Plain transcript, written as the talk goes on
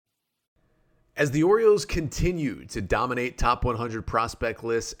As the Orioles continue to dominate top 100 prospect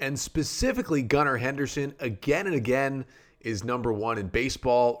lists, and specifically Gunnar Henderson again and again is number one in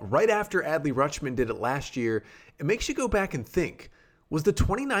baseball, right after Adley Rutschman did it last year, it makes you go back and think, was the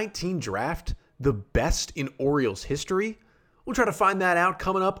 2019 draft the best in Orioles history? We'll try to find that out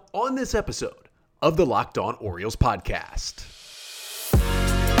coming up on this episode of the Locked On Orioles podcast.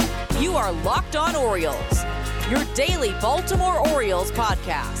 You are Locked On Orioles, your daily Baltimore Orioles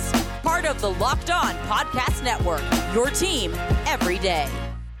podcast. Part of the Locked On Podcast Network, your team every day.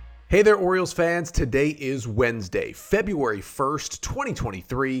 Hey there, Orioles fans. Today is Wednesday, February 1st,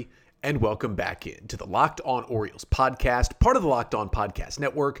 2023, and welcome back into the Locked On Orioles podcast, part of the Locked On Podcast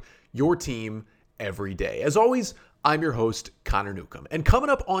Network, your team every day. As always, I'm your host, Connor Newcomb. And coming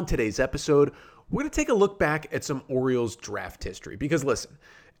up on today's episode, we're going to take a look back at some Orioles draft history. Because listen,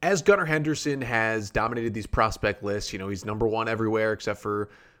 as Gunnar Henderson has dominated these prospect lists, he's number one everywhere except for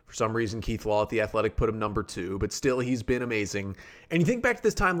some reason, Keith Law at The Athletic put him number two, but still he's been amazing. And you think back to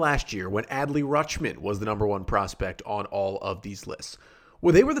this time last year when Adley Rutschman was the number one prospect on all of these lists.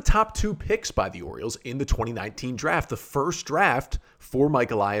 Well, they were the top two picks by the Orioles in the 2019 draft, the first draft for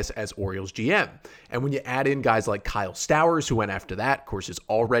Mike Elias as Orioles GM. And when you add in guys like Kyle Stowers, who went after that, of course, is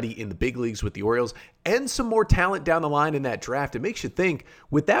already in the big leagues with the Orioles, and some more talent down the line in that draft, it makes you think,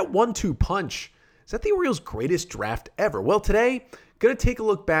 with that 1-2 punch, is that the Orioles' greatest draft ever? Well, today, going to take a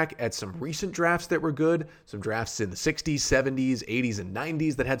look back at some recent drafts that were good, some drafts in the 60s, 70s, 80s, and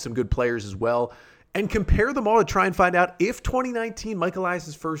 90s that had some good players as well, and compare them all to try and find out if 2019, Mike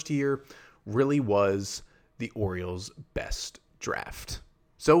Elias' first year, really was the Orioles' best draft.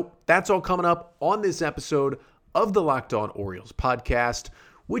 So that's all coming up on this episode of the Locked On Orioles podcast,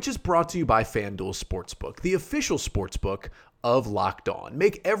 which is brought to you by FanDuel Sportsbook, the official sportsbook of Locked On.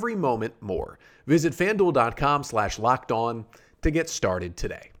 Make every moment more. Visit FanDuel.com/LockedOn to get started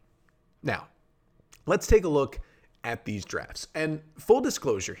today. Now, let's take a look at these drafts. And full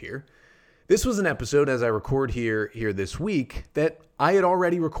disclosure here, this was an episode as I record here this week that I had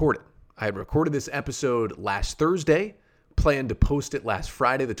already recorded. I had recorded this episode last Thursday, planned to post it last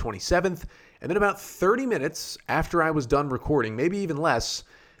Friday, the 27th, and then about 30 minutes after I was done recording, maybe even less,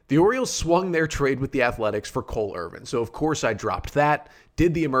 the Orioles swung their trade with the Athletics for Cole Irvin. So, of course, I dropped that,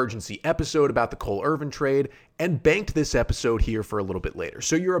 did the emergency episode about the Cole Irvin trade, and banked this episode here for a little bit later.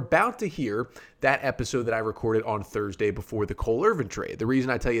 So you're about to hear that episode that I recorded on Thursday before the Cole Irvin trade. The reason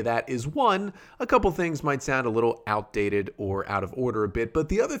I tell you that is, one, a couple things might sound a little outdated or out of order a bit, but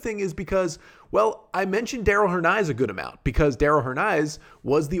the other thing is because, well, I mentioned Darell Hernaiz a good amount because Darell Hernaiz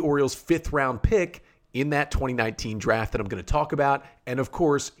was the Orioles' fifth-round pick in that 2019 draft that I'm going to talk about. And of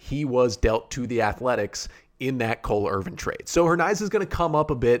course, he was dealt to the Athletics in that Cole Irvin trade. So Hernaiz is going to come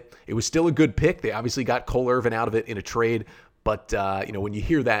up a bit. It was still a good pick. They obviously got Cole Irvin out of it in a trade. But, when you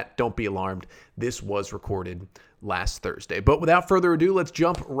hear that, don't be alarmed. This was recorded last Thursday. But without further ado, let's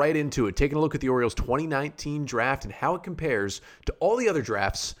jump right into it. Taking a look at the Orioles 2019 draft and how it compares to all the other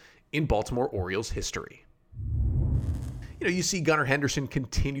drafts in Baltimore Orioles history. You see Gunnar Henderson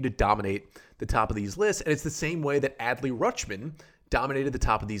continue to dominate the top of these lists, and it's the same way that Adley Rutschman dominated the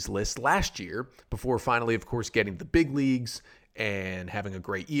top of these lists last year before finally, of course, getting the big leagues and having a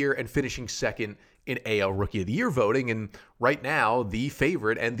great year and finishing second in AL Rookie of the Year voting. And right now, the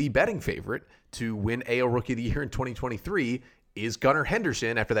favorite and the betting favorite to win AL Rookie of the Year in 2023 is Gunnar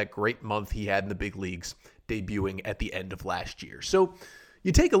Henderson after that great month he had in the big leagues debuting at the end of last year. So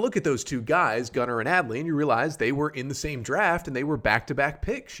you take a look at those two guys, Gunnar and Adley, and you realize they were in the same draft and they were back-to-back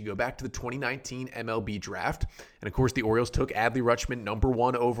picks. You go back to the 2019 MLB draft, and of course the Orioles took Adley Rutschman, number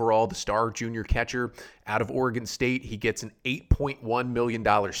one overall, the star junior catcher out of Oregon State. He gets an $8.1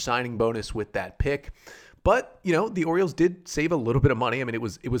 million signing bonus with that pick. But, the Orioles did save a little bit of money. I mean, it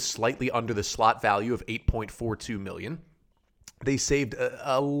was slightly under the slot value of $8.42 million. They saved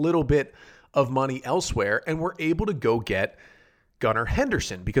a little bit of money elsewhere and were able to go get Gunnar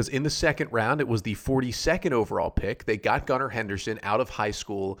Henderson, because in the second round, it was the 42nd overall pick. They got Gunnar Henderson out of high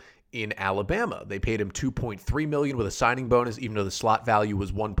school in Alabama. They paid him $2.3 million with a signing bonus, even though the slot value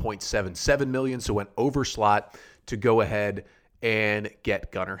was $1.77 million, so went over slot to go ahead and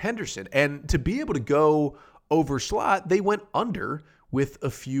get Gunnar Henderson. And to be able to go over slot, they went under with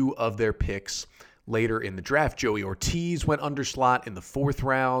a few of their picks later in the draft. Joey Ortiz went under slot in the fourth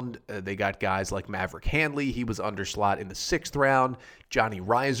round. They got guys like Maverick Handley. He was under slot in the sixth round. Johnny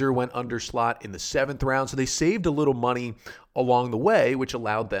Reiser went under slot in the seventh round. So they saved a little money along the way, which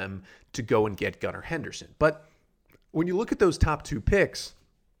allowed them to go and get Gunnar Henderson. But when you look at those top two picks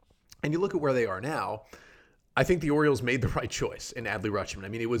and you look at where they are now, I think the Orioles made the right choice in Adley Rutschman. I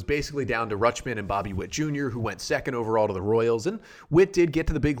mean, it was basically down to Rutschman and Bobby Witt Jr., who went second overall to the Royals. And Witt did get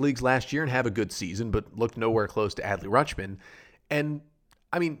to the big leagues last year and have a good season, but looked nowhere close to Adley Rutschman. And,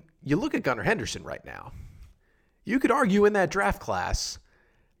 I mean, you look at Gunnar Henderson right now. You could argue in that draft class,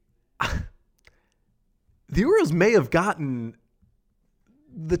 the Orioles may have gotten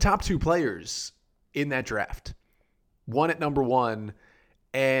the top two players in that draft. One at number 1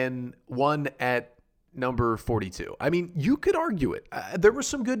 and one at number 42. I mean, you could argue it. There were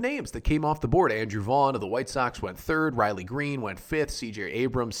some good names that came off the board. Andrew Vaughn of the White Sox went 3rd. Riley Green went 5th. C.J.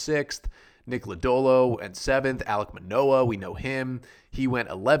 Abrams 6th. Nick Lodolo went 7th. Alek Manoah, we know him. He went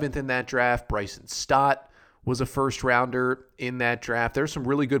 11th in that draft. Bryson Stott was a first rounder in that draft. There's some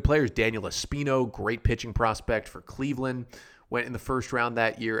really good players. Daniel Espino, great pitching prospect for Cleveland, went in the first round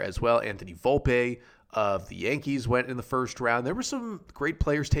that year as well. Anthony Volpe of the Yankees went in the first round. There were some great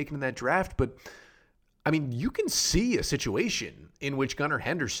players taken in that draft, but I mean, you can see a situation in which Gunnar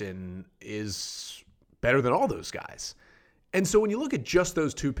Henderson is better than all those guys. And so when you look at just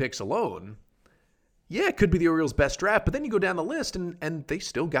those 2 picks alone, yeah, it could be the Orioles' best draft, but then you go down the list and they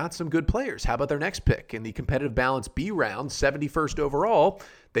still got some good players. How about their next pick? In the competitive balance B round, 71st overall,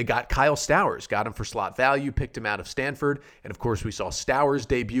 they got Kyle Stowers, got him for slot value, picked him out of Stanford. And of course, we saw Stowers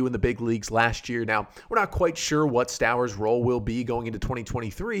debut in the big leagues last year. Now, we're not quite sure what Stowers' role will be going into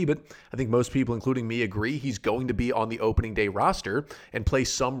 2023, but I think most people, including me, agree he's going to be on the opening day roster and play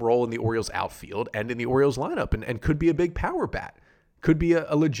some role in the Orioles outfield and in the Orioles lineup and could be a big power bat, could be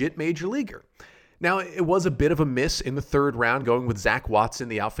a legit major leaguer. Now, it was a bit of a miss in the 3rd round going with Zach Watson,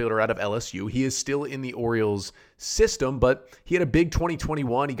 the outfielder out of LSU. He is still in the Orioles system, but he had a big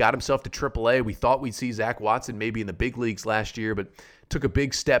 2021. He got himself to AAA. We thought we'd see Zach Watson maybe in the big leagues last year, but took a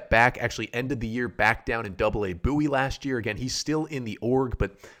big step back, actually ended the year back down in AA Bowie last year. Again, he's still in the org,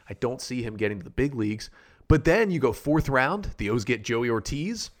 but I don't see him getting to the big leagues. But then you go 4th round, the O's get Joey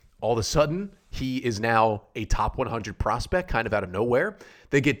Ortiz. All of a sudden, he is now a top 100 prospect, kind of out of nowhere.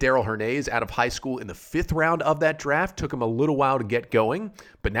 They get Darell Hernandez out of high school in the 5th round of that draft. Took him a little while to get going,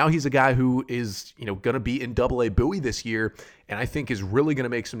 but now he's a guy who is, going to be in AA Bowie this year, and I think is really going to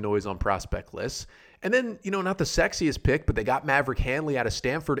make some noise on prospect lists. And then, not the sexiest pick, but they got Maverick Hanley out of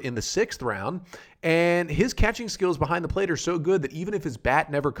Stanford in the 6th round. And his catching skills behind the plate are so good that even if his bat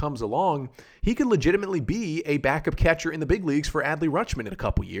never comes along, he could legitimately be a backup catcher in the big leagues for Adley Rutschman in a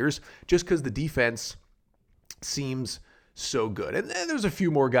couple years, just because the defense seems so good. And there's a few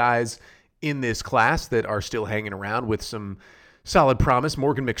more guys in this class that are still hanging around with some solid promise.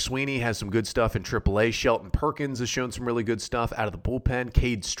 Morgan McSweeney has some good stuff in AAA. Shelton Perkins has shown some really good stuff out of the bullpen.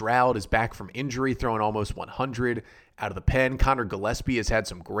 Cade Stroud is back from injury, throwing almost 100 out of the pen. Connor Gillespie has had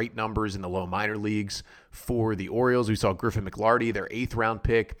some great numbers in the low minor leagues for the Orioles. We saw Griffin McLarty, their 8th round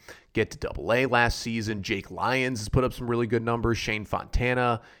pick, get to AA last season. Jake Lyons has put up some really good numbers. Shane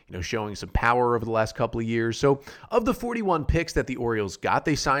Fontana, showing some power over the last couple of years. So of the 41 picks that the Orioles got,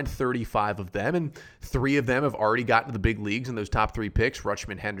 they signed 35 of them, and 3 of them have already gotten to the big leagues in those top 3 picks,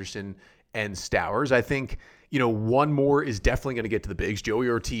 Rutschman, Henderson, and Stowers. I think, one more is definitely going to get to the bigs. Joey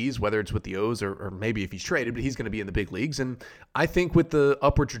Ortiz, whether it's with the O's or maybe if he's traded, but he's going to be in the big leagues. And I think with the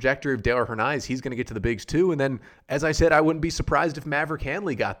upward trajectory of Darell Hernandez, he's going to get to the bigs too. And then, as I said, I wouldn't be surprised if Maverick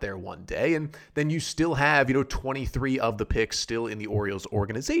Hanley got there one day. And then you still have, 23 of the picks still in the Orioles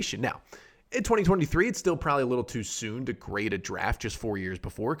organization. Now, in 2023, it's still probably a little too soon to grade a draft just 4 years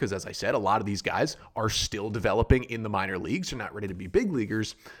before, because as I said, a lot of these guys are still developing in the minor leagues. They're not ready to be big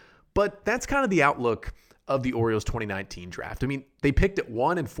leaguers. But that's kind of the outlook of the Orioles 2019 draft. I mean, they picked at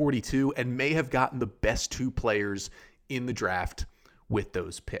 1 and 42 and may have gotten the best 2 players in the draft with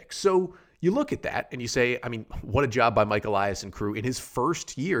those picks. So you look at that and you say, I mean, what a job by Mike Elias and crew in his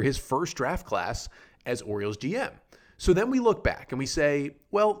first year, his first draft class as Orioles GM. So then we look back and we say,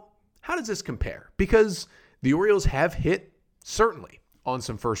 well, how does this compare? Because the Orioles have hit, certainly, on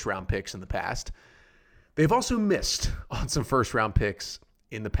some first-round picks in the past. They've also missed on some first-round picks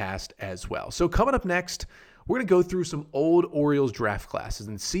in the past as well. So coming up next, we're going to go through some old Orioles draft classes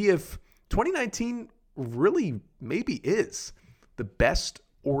and see if 2019 really maybe is the best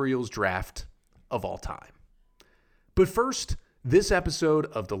Orioles draft of all time. But first, this episode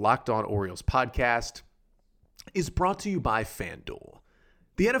of the Locked On Orioles podcast is brought to you by FanDuel.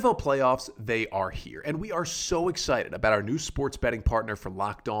 The NFL playoffs, they are here, and we are so excited about our new sports betting partner for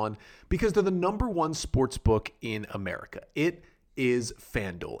Locked On because they're the #1 sports book in America. It is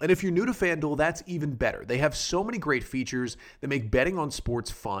FanDuel. And if you're new to FanDuel, that's even better. They have so many great features that make betting on sports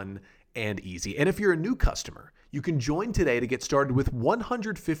fun and easy. And if you're a new customer, you can join today to get started with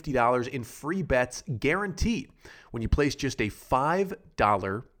 $150 in free bets guaranteed when you place just a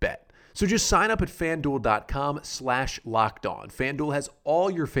 $5 bet. So just sign up at FanDuel.com/lockedon. FanDuel has all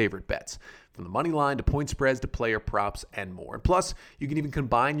your favorite bets, from the money line to point spreads to player props and more. And plus, you can even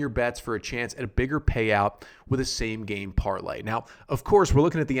combine your bets for a chance at a bigger payout with a same-game parlay. Now, of course, we're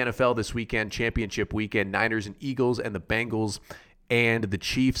looking at the NFL this weekend, championship weekend, Niners and Eagles and the Bengals and the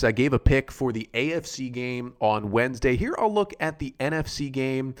Chiefs. I gave a pick for the AFC game on Wednesday. Here I'll look at the NFC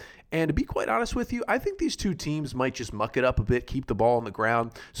game. And to be quite honest with you, I think these two teams might just muck it up a bit, keep the ball on the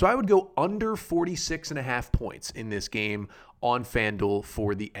ground. So I would go under 46.5 points in this game on FanDuel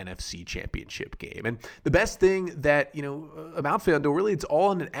for the NFC Championship game. And the best thing that, about FanDuel, really, it's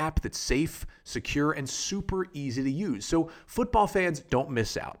all in an app that's safe, secure, and super easy to use. So football fans, don't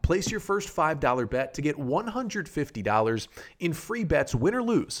miss out. Place your first $5 bet to get $150 in free bets, win or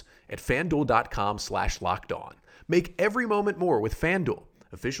lose, at FanDuel.com/lockedon. Make every moment more with FanDuel,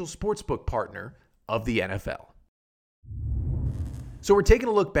 official sportsbook partner of the NFL. So we're taking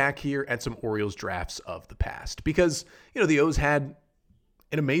a look back here at some Orioles drafts of the past because, the O's had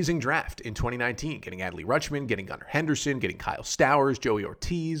an amazing draft in 2019, getting Adley Rutschman, getting Gunnar Henderson, getting Kyle Stowers, Joey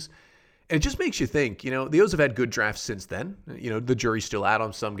Ortiz. And it just makes you think, the O's have had good drafts since then. The jury's still out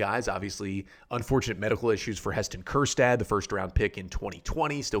on some guys. Obviously, unfortunate medical issues for Heston Kjerstad, the first-round pick in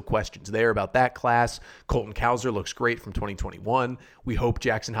 2020. Still questions there about that class. Colton Cowser looks great from 2021. We hope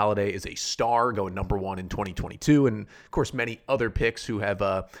Jackson Holliday is a star going number one in 2022. And, of course, many other picks who have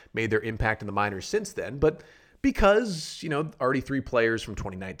made their impact in the minors since then. But because, already 3 players from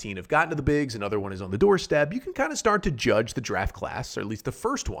 2019 have gotten to the bigs, another one is on the doorstep, you can kind of start to judge the draft class, or at least the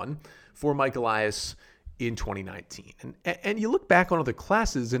first one, for Mike Elias in 2019. And you look back on other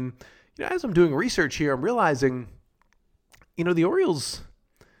classes, and as I'm doing research here, I'm realizing, the Orioles,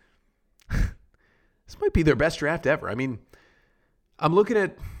 this might be their best draft ever. I mean, I'm looking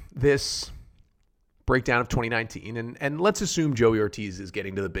at this breakdown of 2019, and let's assume Joey Ortiz is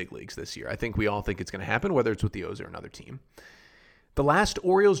getting to the big leagues this year. I think we all think it's going to happen, whether it's with the O's or another team. The last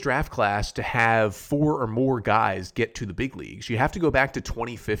Orioles draft class to have 4 or more guys get to the big leagues, you have to go back to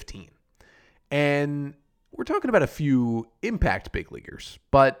 2015. And we're talking about a few impact big leaguers,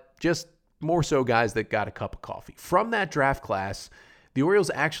 but just more so guys that got a cup of coffee. From that draft class, the Orioles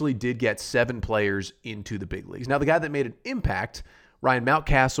actually did get 7 players into the big leagues. Now, the guy that made an impact, Ryan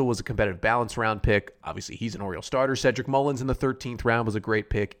Mountcastle, was a competitive balance round pick. Obviously, he's an Oriole starter. Cedric Mullins in the 13th round was a great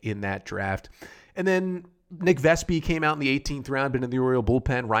pick in that draft. And then Nick Vespi came out in the 18th round, been in the Oriole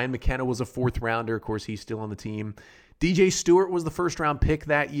bullpen. Ryan McKenna was a 4th rounder. Of course, he's still on the team. DJ Stewart was the first round pick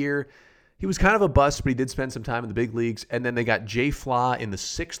that year. He was kind of a bust, but he did spend some time in the big leagues. And then they got Jay Flaw in the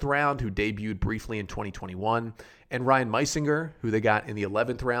 6th round, who debuted briefly in 2021. And Ryan Meisinger, who they got in the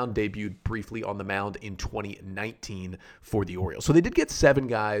 11th round, debuted briefly on the mound in 2019 for the Orioles. So they did get 7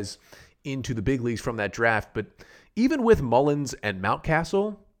 guys into the big leagues from that draft. But even with Mullins and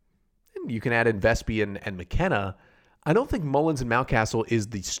Mountcastle, and you can add in Vespi and McKenna, I don't think Mullins and Mountcastle is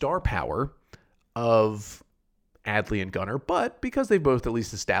the star power of Adley and Gunnar, but because they've both at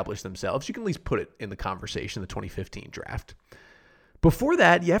least established themselves, you can at least put it in the conversation, the 2015 draft. Before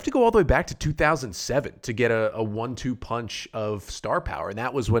that, you have to go all the way back to 2007 to get a 1-2 punch of star power. And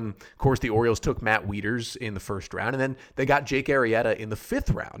that was when, of course, the Orioles took Matt Wieters in the 1st round, and then they got Jake Arrieta in the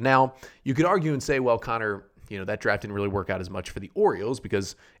 5th round. Now, you could argue and say, well, Connor, that draft didn't really work out as much for the Orioles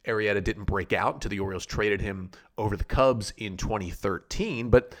because Arrieta didn't break out until the Orioles traded him over the Cubs in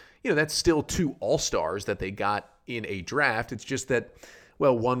 2013. But, that's still 2 all-stars that they got in a draft. It's just that,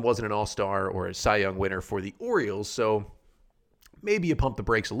 well, one wasn't an all-star or a Cy Young winner for the Orioles, so maybe you pump the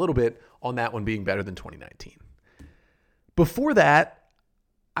brakes a little bit on that one being better than 2019. Before that,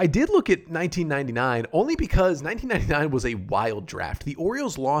 I did look at 1999 only because 1999 was a wild draft. The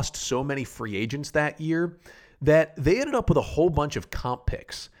Orioles lost so many free agents that year that they ended up with a whole bunch of comp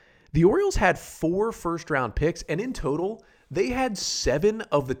picks. The Orioles had 4 first-round picks, and in total, they had 7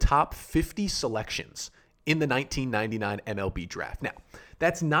 of the top 50 selections in the 1999 MLB draft. Now,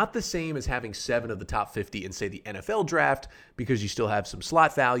 that's not the same as having 7 of the top 50 in, say, the NFL draft, because you still have some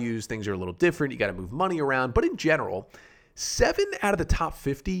slot values. Things are a little different. You got to move money around. But in general, 7 out of the top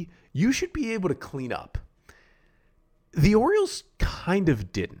 50, you should be able to clean up. The Orioles kind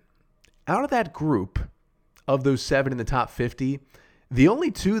of didn't. Out of that group of those 7 in the top 50, the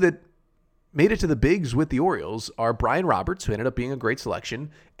only 2 that made it to the bigs with the Orioles are Brian Roberts, who ended up being a great selection,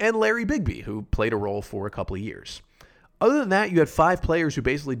 and Larry Bigby, who played a role for a couple of years. Other than that, you had 5 players who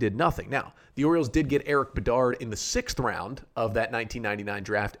basically did nothing. Now, the Orioles did get Eric Bedard in the 6th round of that 1999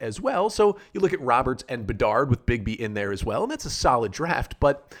 draft as well, so you look at Roberts and Bedard with Bigby in there as well, and that's a solid draft,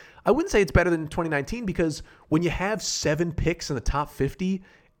 but I wouldn't say it's better than 2019 because when you have 7 picks in the top 50,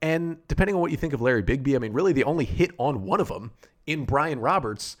 and depending on what you think of Larry Bigby, I mean, really they only hit on one of them in Brian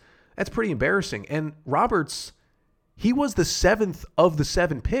Roberts. That's pretty embarrassing. And Roberts, he was the 7th of the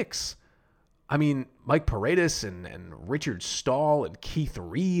 7 picks. I mean, Mike Paredes and Richard Stahl and Keith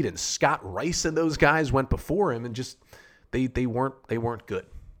Reed and Scott Rice and those guys went before him, and just they weren't good.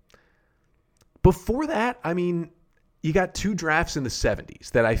 Before that, I mean, you got 2 drafts in the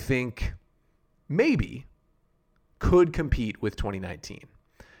 70s that I think maybe could compete with 2019.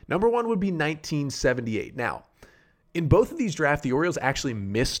 Number 1 would be 1978. Now, in both of these drafts, the Orioles actually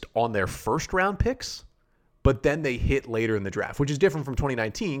missed on their first round picks, but then they hit later in the draft, which is different from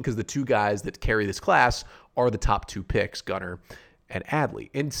 2019 because the 2 guys that carry this class are the top 2 picks, Gunnar and Adley.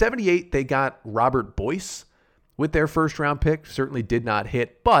 In 78, they got Robert Boyce with their first round pick. Certainly did not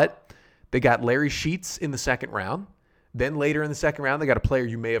hit, but they got Larry Sheets in the second round. Then later in the second round, they got a player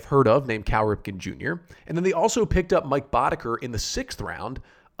you may have heard of named Cal Ripken Jr. And then they also picked up Mike Boddicker in the 6th round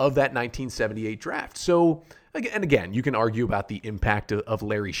of that 1978 draft. So, and again, you can argue about the impact of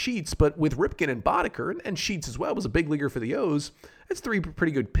Larry Sheets, but with Ripken and Boddicker, and Sheets as well was a big leaguer for the O's, that's 3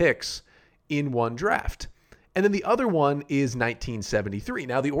 pretty good picks in one draft. And then the other one is 1973.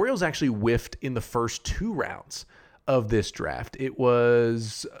 Now, the Orioles actually whiffed in the first 2 rounds of this draft. It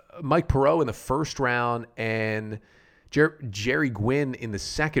was Mike Perot in the first round and Jerry Gwynn in the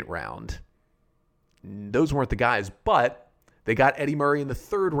second round. Those weren't the guys, but they got Eddie Murray in the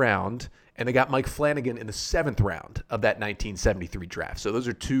 3rd round, and they got Mike Flanagan in the 7th round of that 1973 draft. So those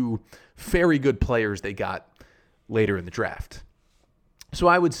are 2 very good players they got later in the draft. So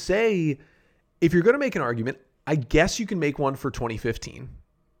I would say, if you're going to make an argument, I guess you can make one for 2015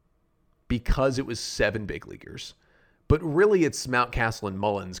 because it was 7 big leaguers. But really, it's Mountcastle and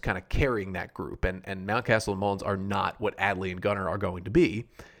Mullins kind of carrying that group. And Mountcastle and Mullins are not what Adley and Gunnar are going to be.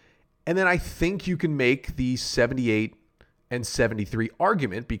 And then I think you can make the 78 and 73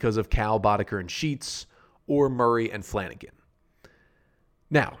 argument because of Cal, Boddicker, and Sheets, or Murray and Flanagan.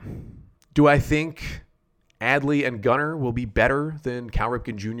 Now, do I think Adley and Gunnar will be better than Cal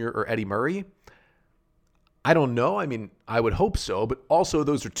Ripken Jr. or Eddie Murray? I don't know. I mean, I would hope so, but also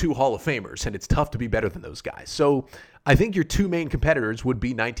those are 2 Hall of Famers, and it's tough to be better than those guys. So I think your 2 main competitors would be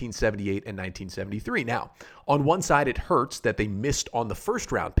 1978 and 1973. Now, on one side, it hurts that they missed on the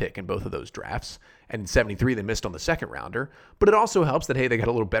first round pick in both of those drafts, and in 73, they missed on the second rounder. But it also helps that, hey, they got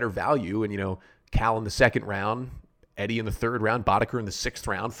a little better value, and, Cal in the 2nd round, Eddie in the 3rd round, Boddicker in the 6th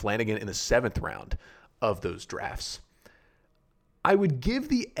round, Flanagan in the 7th round of those drafts. I would give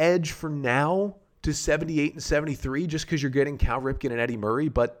the edge for now to 78 and 73 just because you're getting Cal Ripken and Eddie Murray.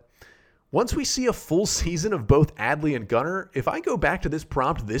 But once we see a full season of both Adley and Gunnar, if I go back to this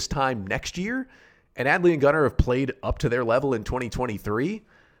prompt this time next year and Adley and Gunnar have played up to their level in 2023,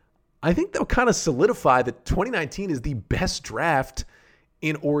 I think they'll kind of solidify that 2019 is the best draft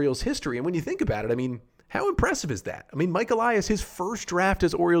in Orioles history. And when you think about it, I mean, how impressive is that? I mean, Mike Elias, his first draft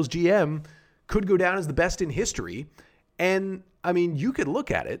as Orioles GM could go down as the best in history. And I mean, you could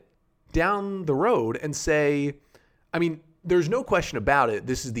look at it down the road and say, I mean, there's no question about it.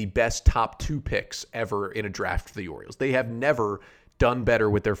 This is the best top 2 picks ever in a draft for the Orioles. They have never done better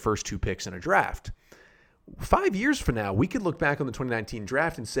with their first 2 picks in a draft. 5 years from now, we could look back on the 2019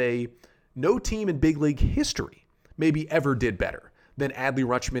 draft and say, no team in big league history maybe ever did better than Adley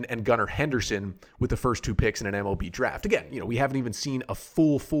Rutschman and Gunnar Henderson with the first 2 picks in an MLB draft. Again, we haven't even seen a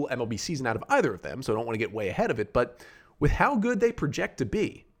full MLB season out of either of them, so I don't want to get way ahead of it. But with how good they project to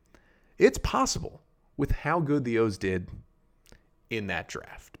be, it's possible with how good the O's did in that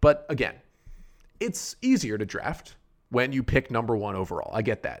draft. But again, it's easier to draft when you pick number 1 overall. I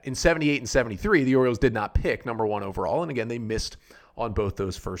get that. In 78 and 73, the Orioles did not pick number 1 overall. And again, they missed on both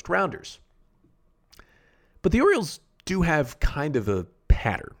those first rounders. But the Orioles do have kind of a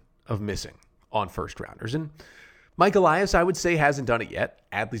pattern of missing on first rounders. And Mike Elias, I would say, hasn't done it yet.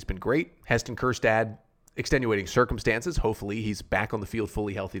 Adley's been great. Heston Kjerstad, extenuating circumstances. Hopefully he's back on the field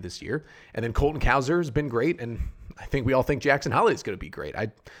fully healthy this year. And then Colton Cowser has been great. And I think we all think Jackson Holliday is going to be great.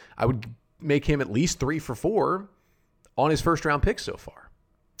 I would make him at least 3 for 4 on his first round pick so far.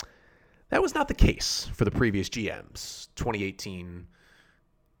 That was not the case for the previous GMs, 2018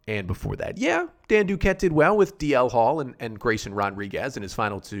 and before that. Yeah, Dan Duquette did well with DL Hall and Grayson Rodriguez in his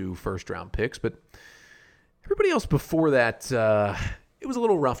final 2 first round picks. But everybody else before that, it was a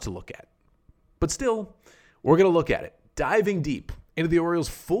little rough to look at. But still, we're going to look at it, diving deep into the Orioles'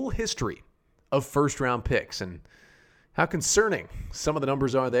 full history of first-round picks and how concerning some of the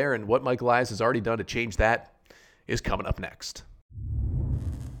numbers are there, and what Mike Elias has already done to change that is coming up next.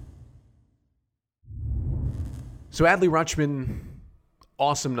 So Adley Rutschman,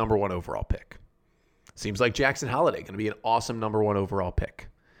 awesome number 1 overall pick. Seems like Jackson Holliday going to be an awesome number 1 overall pick.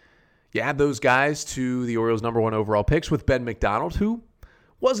 You add those guys to the Orioles' number 1 overall picks with Ben McDonald, who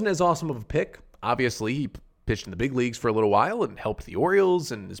Wasn't as awesome of a pick. Obviously, he pitched in the big leagues for a little while and helped the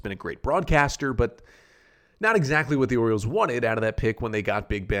Orioles and has been a great broadcaster, but not exactly what the Orioles wanted out of that pick when they got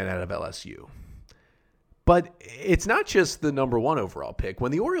Big Ben out of LSU. But it's not just the number one overall pick.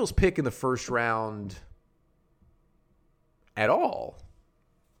 When the Orioles pick in the first round at all,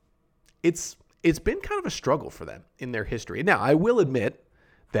 it's been kind of a struggle for them in their history. Now, I will admit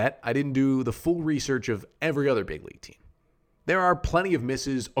that I didn't do the full research of every other big league team. There are plenty of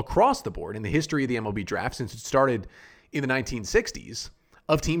misses across the board in the history of the MLB draft since it started in the 1960s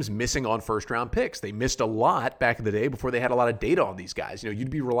of teams missing on first-round picks. They missed a lot back in the day before they had a lot of data on these guys.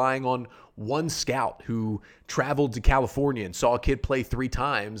 You'd be relying on one scout who traveled to California and saw a kid play 3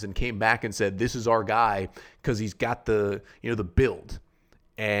 times and came back and said, this is our guy because he's got the build.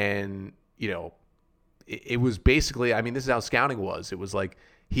 And, it was basically, this is how scouting was. It was like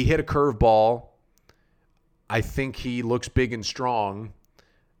he hit a curveball. I think he looks big and strong,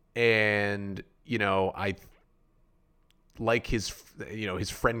 and I like his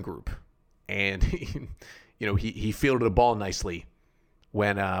friend group, and he fielded a ball nicely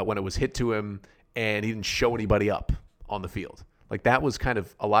when it was hit to him, and he didn't show anybody up on the field. Like that was kind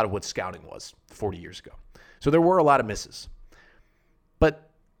of a lot of what scouting was 40 years ago. So there were a lot of misses, but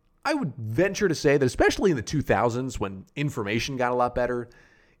I would venture to say that especially in the 2000s when information got a lot better,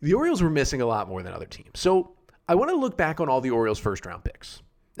 the Orioles were missing a lot more than other teams. So I want to look back on all the Orioles' first-round picks.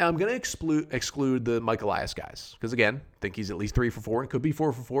 Now, I'm going to exclude the Mike Elias guys because, again, I think he's at least 3 for 4 and could be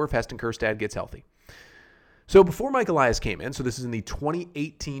 4 for 4 if Heston Kjerstad gets healthy. So before Mike Elias came in, so this is in the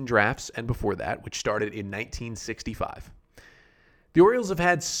 2018 drafts and before that, which started in 1965, the Orioles have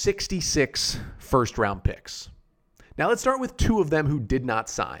had 66 first-round picks. Now, let's start with 2 of them who did not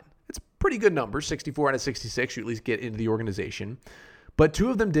sign. It's a pretty good number, 64 out of 66. You at least get into the organization. But 2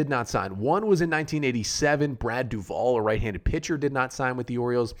 of them did not sign. One was in 1987. Brad Duvall, a right-handed pitcher, did not sign with the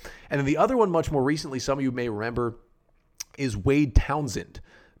Orioles. And then the other one, much more recently, some of you may remember, is Wade Townsend,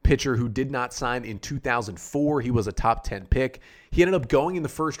 pitcher who did not sign in 2004. He was a top 10 pick. He ended up going in the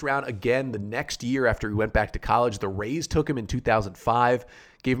first round again the next year after he went back to college. The Rays took him in 2005,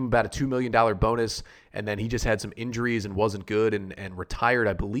 gave him about a $2 million bonus, and then he just had some injuries and wasn't good and retired,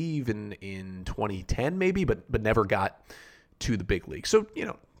 I believe, in 2010 maybe, but never got to the big league. So,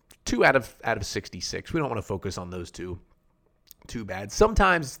 2 out of 66. We don't want to focus on those 2 too bad.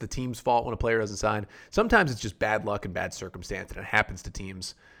 Sometimes it's the team's fault when a player doesn't sign. Sometimes it's just bad luck and bad circumstance, and it happens to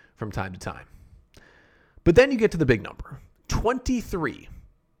teams from time to time. But then you get to the big number. 23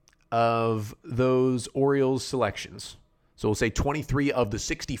 of those Orioles selections, so we'll say 23 of the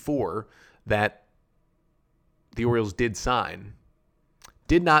 64 that the Orioles did sign,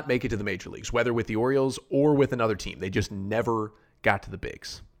 did not make it to the major leagues, whether with the Orioles or with another team. They just never got to the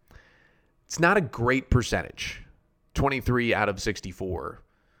bigs. It's not a great percentage, 23 out of 64.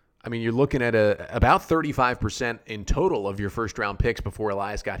 You're looking at about 35% in total of your first-round picks before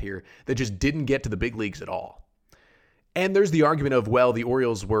Elias got here that just didn't get to the big leagues at all. And there's the argument of, well, the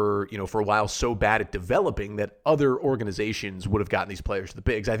Orioles were, for a while so bad at developing that other organizations would have gotten these players to the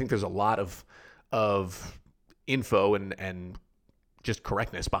bigs. I think there's a lot of info and just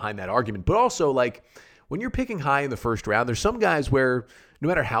correctness behind that argument. But also, when you're picking high in the first round, there's some guys where no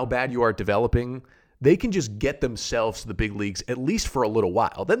matter how bad you are at developing, they can just get themselves to the big leagues at least for a little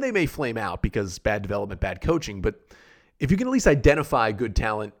while. Then they may flame out because bad development, bad coaching. But if you can at least identify good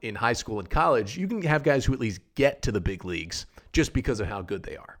talent in high school and college, you can have guys who at least get to the big leagues just because of how good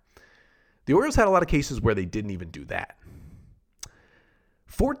they are. The Orioles had a lot of cases where they didn't even do that.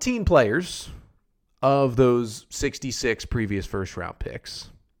 14 players of those 66 previous first-round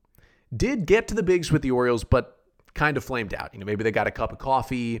picks did get to the bigs with the Orioles, but kind of flamed out. Maybe they got a cup of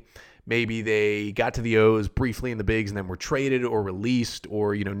coffee. Maybe they got to the O's briefly in the bigs and then were traded or released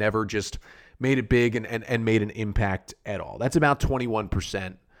or, never just made it big and made an impact at all. That's about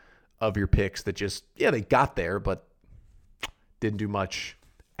 21% of your picks that just, they got there, but didn't do much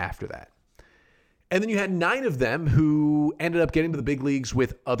after that. And then you had 9 of them who ended up getting to the big leagues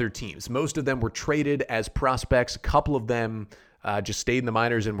with other teams. Most of them were traded as prospects. A couple of them just stayed in the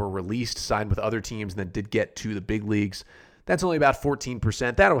minors and were released, signed with other teams, and then did get to the big leagues. That's only about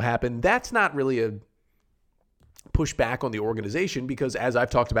 14%. That'll happen. That's not really a pushback on the organization because, as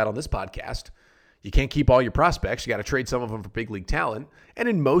I've talked about on this podcast, you can't keep all your prospects. You got to trade some of them for big league talent. And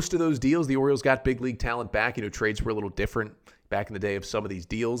in most of those deals, the Orioles got big league talent back. Trades were a little different back in the day of some of these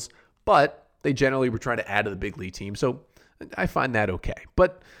deals, but they generally were trying to add to the big league team. So I find that okay.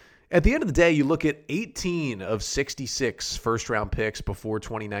 But at the end of the day, you look at 18 of 66 first-round picks before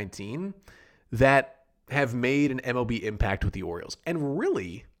 2019 that have made an MLB impact with the Orioles. And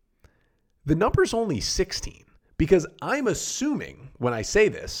really, the number's only 16 Because I'm assuming when I say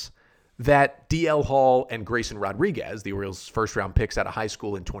this that DL Hall and Grayson Rodriguez, the Orioles' first-round picks out of high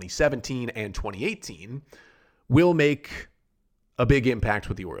school in 2017 and 2018, will make a big impact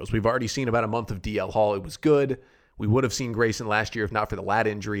with the Orioles. We've already seen about a month of DL Hall. It was good. We would have seen Grayson last year if not for the lat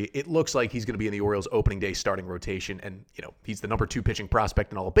injury. It looks like he's going to be in the Orioles' opening day starting rotation, and he's the number 2 pitching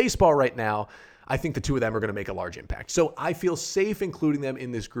prospect in all of baseball right now. I think the two of them are going to make a large impact. So I feel safe including them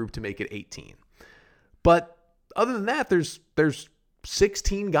in this group to make it 18. But other than that, there's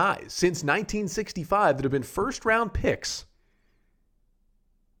 16 guys since 1965 that have been first-round picks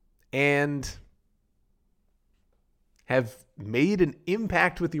and have made an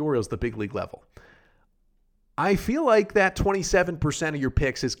impact with the Orioles at the big league level. I feel like that 27% of your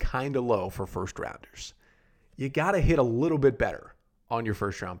picks is kind of low for first-rounders. You got to hit a little bit better on your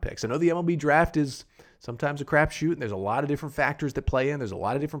first-round picks. I know the MLB draft is sometimes a crapshoot, and there's a lot of different factors that play in. There's a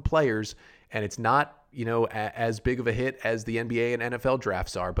lot of different players, and it's not as big of a hit as the NBA and NFL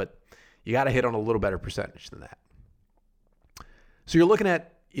drafts are, but you got to hit on a little better percentage than that. So you're looking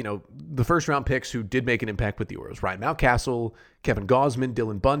at, the first round picks who did make an impact with the Orioles: Ryan Mountcastle, Kevin Gausman,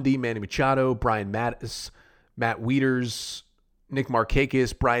 Dylan Bundy, Manny Machado, Brian Mattis, Matt Wieters, Nick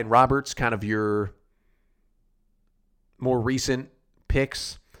Markakis, Brian Roberts, kind of your more recent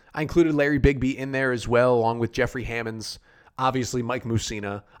picks. I included Larry Bigby in there as well, along with Jeffrey Hammonds. Obviously, Mike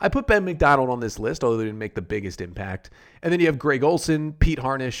Mussina. I put Ben McDonald on this list, although they didn't make the biggest impact. And then you have Greg Olson, Pete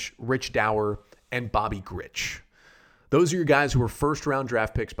Harnisch, Rich Dower, and Bobby Grich. Those are your guys who were first-round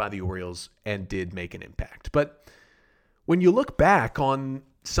draft picks by the Orioles and did make an impact. But when you look back on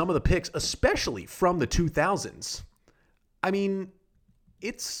some of the picks, especially from the 2000s, I mean,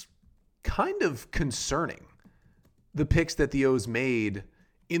 it's kind of concerning, the picks that the O's made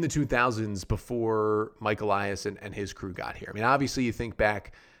in the 2000s before Mike Elias and his crew got here. I mean, obviously you think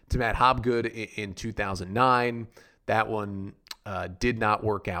back to Matt Hobgood in 2009. That one did not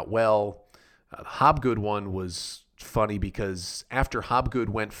work out well. The Hobgood one was funny because after Hobgood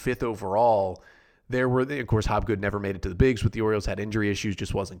went 5th overall, of course, Hobgood never made it to the bigs with the Orioles, had injury issues,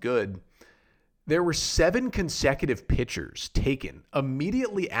 just wasn't good. There were 7 consecutive pitchers taken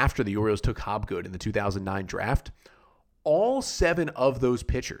immediately after the Orioles took Hobgood in the 2009 draft. All 7 of those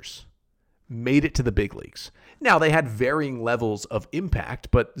pitchers made it to the big leagues. Now, they had varying levels of impact,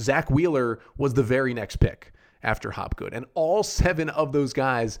 but Zach Wheeler was the very next pick after Hobgood. And all 7 of those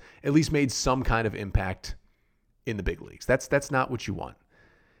guys at least made some kind of impact in the big leagues. That's not what you want.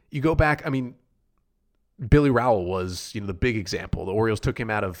 You go back, I mean, Billy Rowell was, the big example. The Orioles took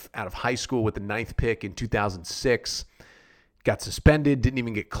him out of high school with the 9th pick in 2006. Got suspended, didn't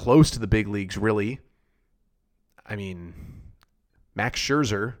even get close to the big leagues, really. I mean, Max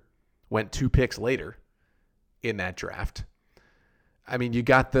Scherzer went 2 picks later in that draft. I mean, you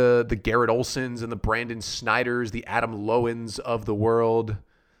got the Garrett Olsons and the Brandon Snyders, the Adam Lowens of the world,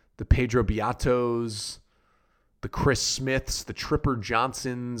 the Pedro Beatos, the Chris Smiths, the Tripper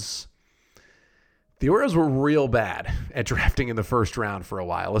Johnsons. The Orioles were real bad at drafting in the first round for a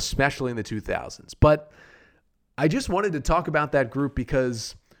while, especially in the 2000s. But I just wanted to talk about that group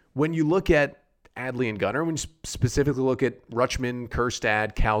because when you look at Adley and Gunnar, when you specifically look at Rutschman,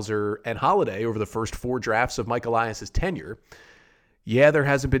 Kjerstad, Cowser, and Holiday over the first 4 drafts of Mike Elias' tenure, yeah, there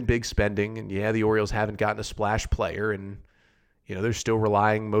hasn't been big spending, and yeah, the Orioles haven't gotten a splash player, and they're still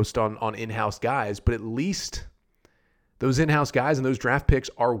relying most on in-house guys, but at least those in-house guys and those draft picks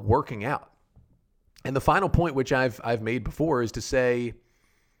are working out. And the final point, which I've made before, is to say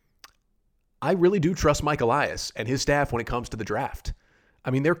I really do trust Mike Elias and his staff when it comes to the draft. I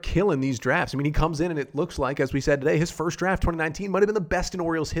mean, they're killing these drafts. I mean, he comes in and it looks like, as we said today, his first draft, 2019, might have been the best in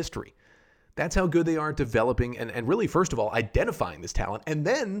Orioles history. That's how good they are at developing and really, first of all, identifying this talent. And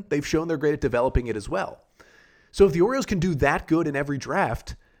then they've shown they're great at developing it as well. So if the Orioles can do that good in every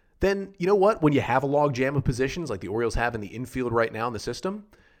draft, then you know what? When you have a log jam of positions like the Orioles have in the infield right now in the system,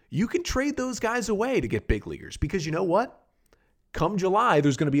 you can trade those guys away to get big leaguers. Because you know what? Come July,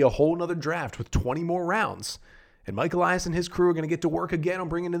 there's going to be a whole nother draft with 20 more rounds. And Mike Elias and his crew are going to get to work again on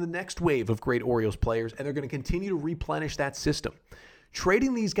bringing in the next wave of great Orioles players, and they're going to continue to replenish that system.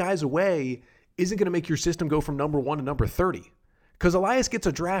 Trading these guys away isn't going to make your system go from number 1 to number 30, because Elias gets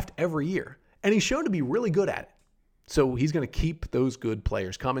a draft every year, and he's shown to be really good at it. So he's going to keep those good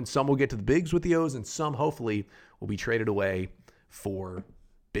players coming. Some will get to the bigs with the O's, and some hopefully will be traded away for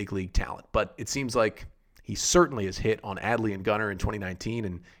big league talent. But it seems like he certainly has hit on Adley and Gunnar in 2019,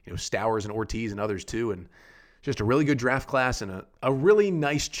 and Stowers and Ortiz and others too, and just a really good draft class and a really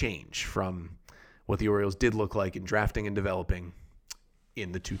nice change from what the Orioles did look like in drafting and developing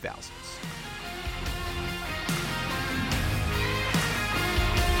in the 2000s.